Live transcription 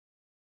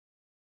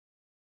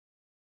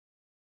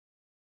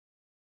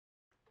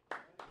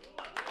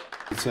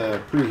It's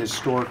a pretty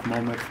historic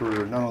moment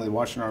for not only the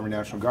Washington Army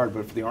National Guard,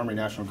 but for the Army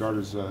National Guard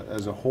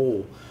as a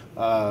whole,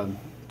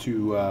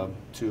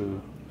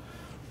 to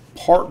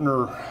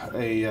partner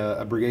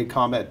a brigade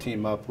combat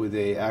team up with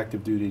a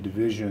active duty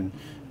division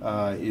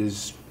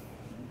is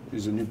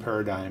a new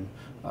paradigm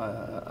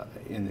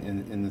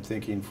in the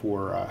thinking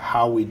for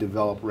how we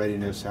develop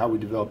readiness, how we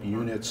develop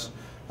units,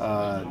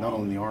 not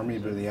only in the Army,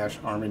 but in the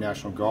Army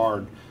National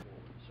Guard.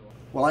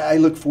 Well, I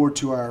look forward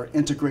to our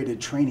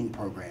integrated training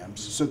programs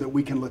so that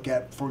we can look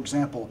at, for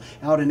example,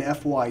 out in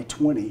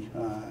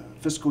FY20,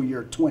 fiscal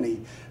year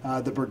 20,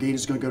 the brigade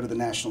is going to go to the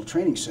National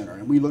Training Center,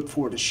 and we look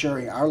forward to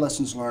sharing our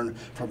lessons learned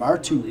from our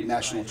 2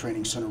 National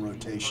Training Center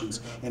rotations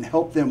and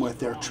help them with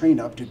their train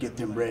up to get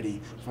them ready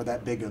for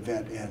that big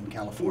event in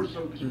California.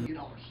 So get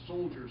our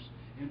soldiers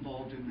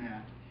involved in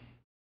that.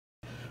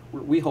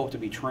 We hope to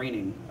be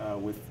training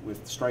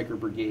with Stryker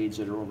brigades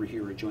that are over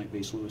here at Joint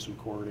Base Lewis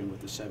McChord and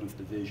with the 7th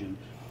Division,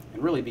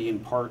 and really being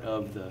part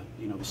of the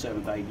the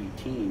 7th ID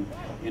team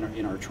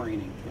in our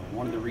training.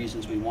 One of the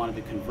reasons we wanted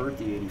to convert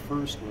the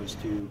 81st was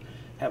to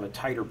have a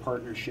tighter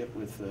partnership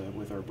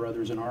with our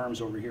brothers in arms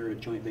over here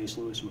at Joint Base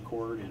Lewis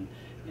McChord,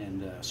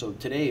 and so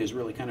today is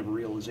really kind of a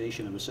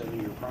realization of a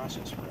 7-year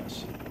process for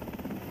us.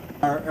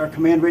 Our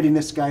command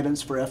readiness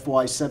guidance for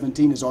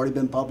FY17 has already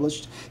been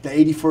published. The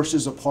 81st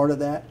is a part of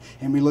that,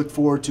 and we look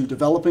forward to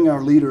developing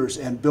our leaders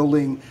and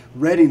building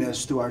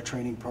readiness through our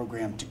training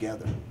program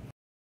together.